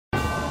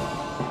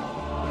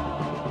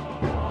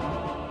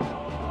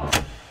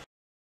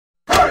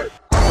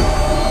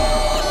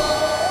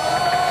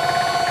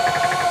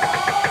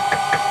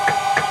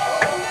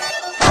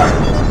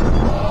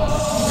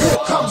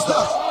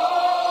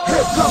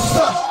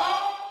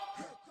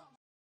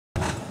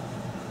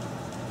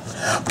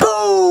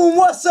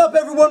What's up,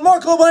 everyone?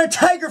 Marc Lobliner,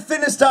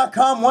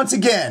 TigerFitness.com once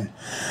again.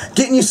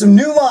 Getting you some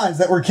new lines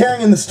that we're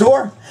carrying in the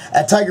store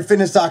at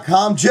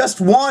TigerFitness.com.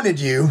 Just wanted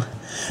you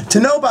to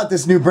know about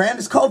this new brand.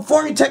 It's called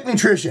Formutech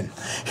Nutrition.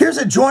 Here's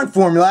a joint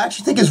formula I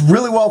actually think is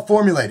really well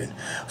formulated.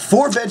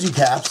 4 veggie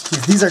caps.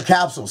 These are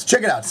capsules.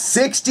 Check it out.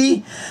 60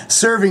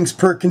 servings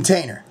per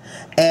container.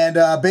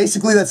 And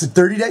basically that's a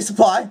 30-day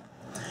supply.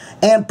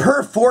 And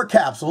per 4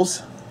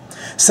 capsules,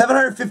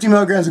 750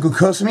 milligrams of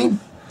glucosamine,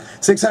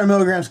 600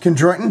 milligrams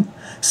chondroitin,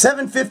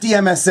 750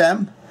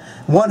 MSM,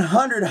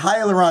 100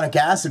 hyaluronic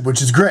acid,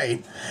 which is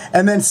great,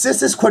 and then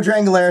Cissus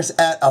quadrangularis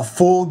at a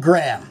full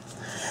gram.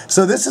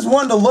 So this is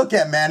one to look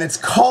at, man. It's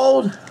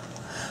called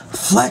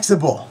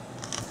Flexible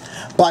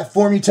by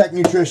Formutech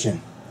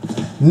Nutrition.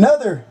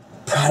 Another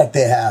product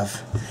they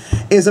have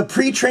is a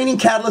pre-training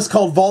catalyst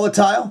called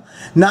Volatile,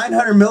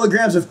 900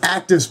 milligrams of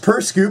actives per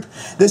scoop.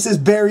 This is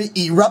berry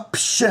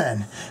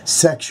eruption,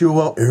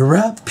 sexual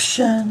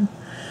eruption.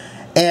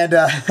 And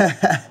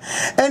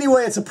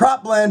anyway, it's a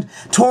prop blend: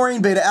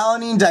 taurine,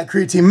 beta-alanine,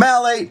 dicreatine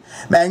malate,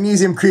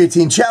 magnesium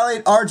creatine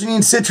chalate,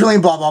 arginine,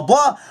 citrulline, blah, blah,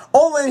 blah.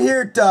 All in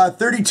here,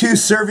 32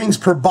 servings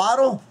per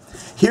bottle.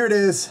 Here it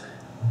is.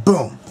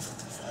 Boom.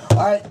 All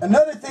right,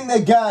 another thing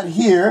they got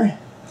here,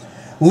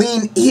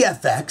 Lean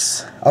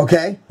EFX,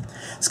 okay?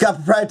 It's got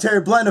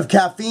proprietary blend of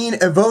caffeine,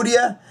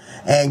 Evodia,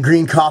 and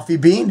green coffee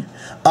bean.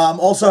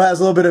 Also has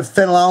a little bit of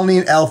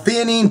phenylalanine,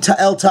 L-theanine,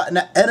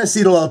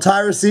 N-acetyl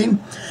L-tyrosine.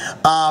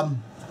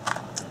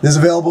 This is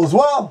available as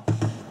well.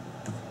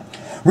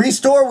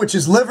 Restore, which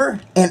is liver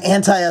and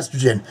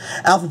anti-estrogen.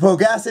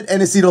 Alpha-poic acid,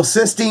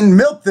 N-acetylcysteine,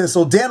 milk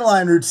thistle,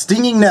 dandelion root,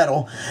 stinging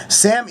nettle,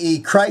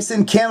 SAM-E,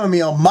 chrysin,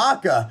 chamomile,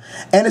 maca,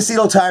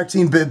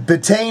 N-acetyltyrosine,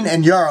 betaine,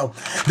 and yarrow.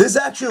 This is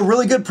actually a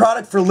really good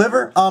product for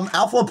liver.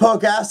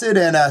 Alpha-poic acid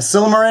and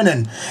silymarin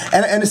and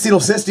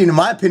N-acetylcysteine, in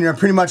my opinion, are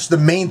pretty much the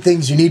main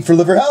things you need for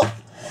liver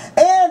health.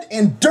 And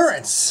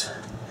endurance,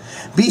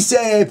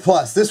 BCAA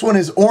Plus. This one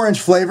is orange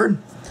flavored.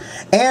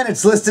 And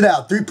it's listed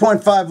out: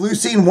 3.5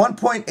 leucine,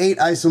 1.8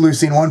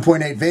 isoleucine,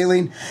 1.8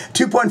 valine,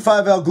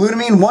 2.5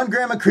 L-glutamine, 1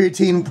 gram of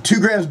creatine, 2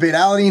 grams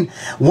beta-alanine,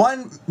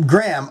 1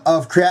 gram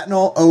of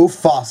creatinol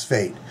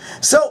O-phosphate.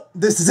 So,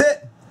 this is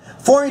it.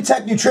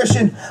 Formutech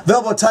Nutrition,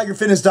 available at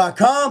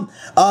TigerFitness.com.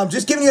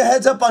 Just giving you a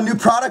heads up on new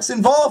products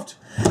involved.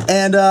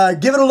 And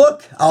give it a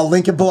look. I'll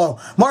link it below.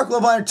 Marc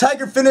Lobliner,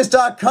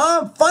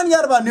 TigerFitness.com. Finding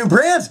out about new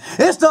brands,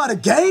 it's not a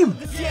game.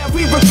 Yeah,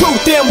 we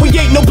recruit them. We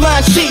ain't no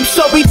blind sheep,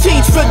 so we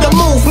teach for the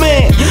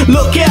movement.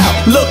 Look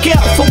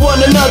out for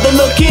one another.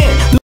 Look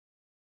in.